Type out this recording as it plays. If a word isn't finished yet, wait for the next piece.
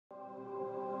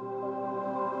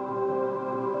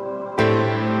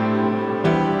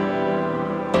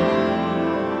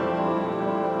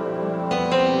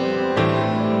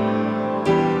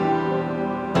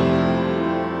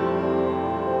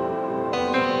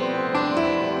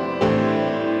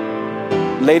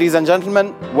Ladies and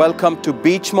gentlemen, welcome to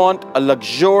Beachmont, a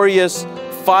luxurious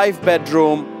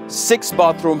 5-bedroom,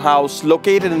 6-bathroom house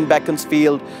located in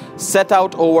Beaconsfield, set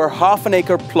out over half an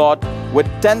acre plot with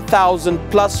 10,000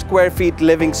 plus square feet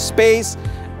living space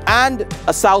and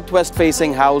a southwest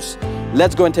facing house.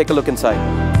 Let's go and take a look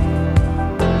inside.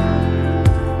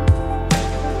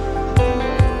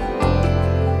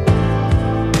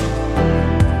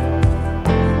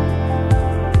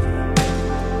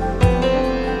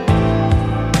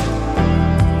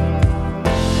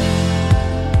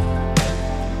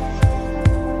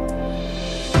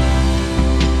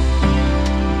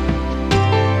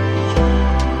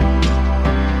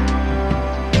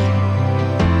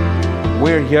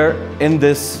 We're here in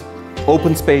this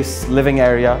open space living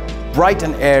area, bright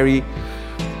and airy.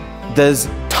 There's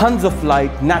tons of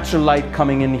light, natural light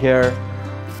coming in here.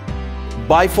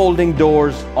 Bifolding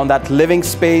doors on that living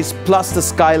space, plus the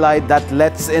skylight that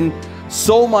lets in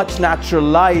so much natural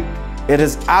light. It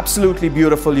is absolutely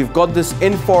beautiful. You've got this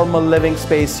informal living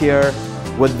space here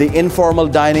with the informal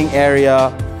dining area,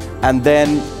 and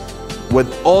then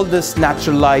with all this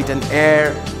natural light and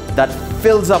air that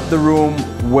fills up the room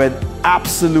with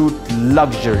absolute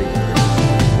luxury.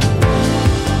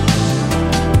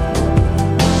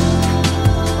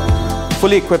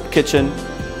 Fully equipped kitchen,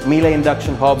 Miele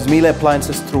induction hobs, Miele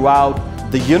appliances throughout.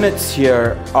 The units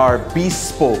here are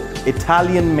bespoke,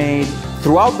 Italian made.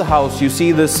 Throughout the house you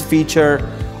see this feature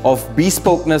of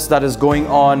bespokeness that is going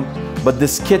on, but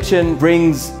this kitchen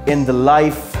brings in the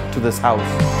life to this house.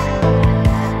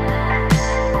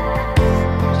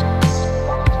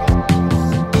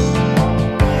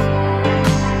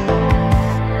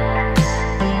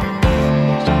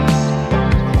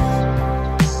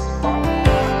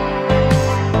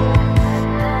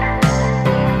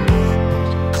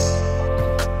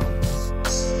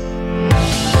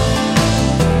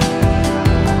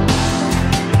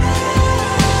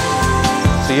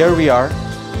 So here we are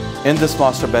in this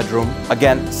master bedroom,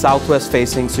 again southwest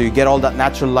facing, so you get all that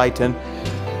natural light in.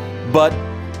 But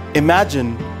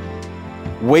imagine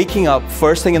waking up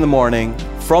first thing in the morning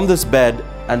from this bed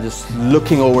and just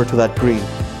looking over to that green.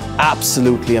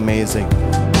 Absolutely amazing.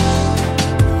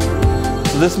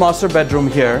 So this master bedroom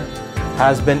here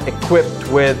has been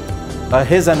equipped with a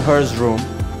his and hers room.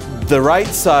 The right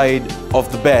side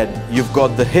of the bed, you've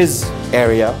got the his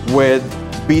area with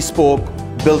bespoke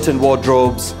built-in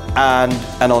wardrobes and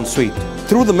an ensuite.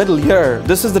 Through the middle here,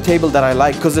 this is the table that I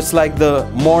like because it's like the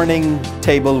morning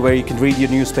table where you can read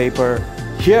your newspaper.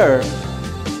 Here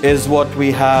is what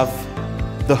we have,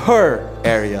 the her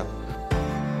area.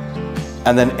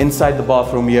 And then inside the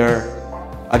bathroom here,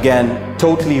 again,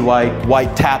 totally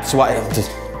white taps, white.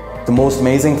 The most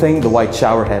amazing thing, the white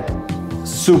shower head.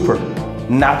 Super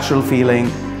natural feeling.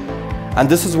 And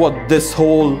this is what this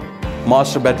whole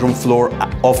master bedroom floor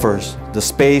offers: the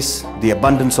space, the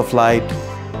abundance of light,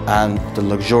 and the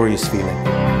luxurious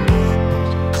feeling.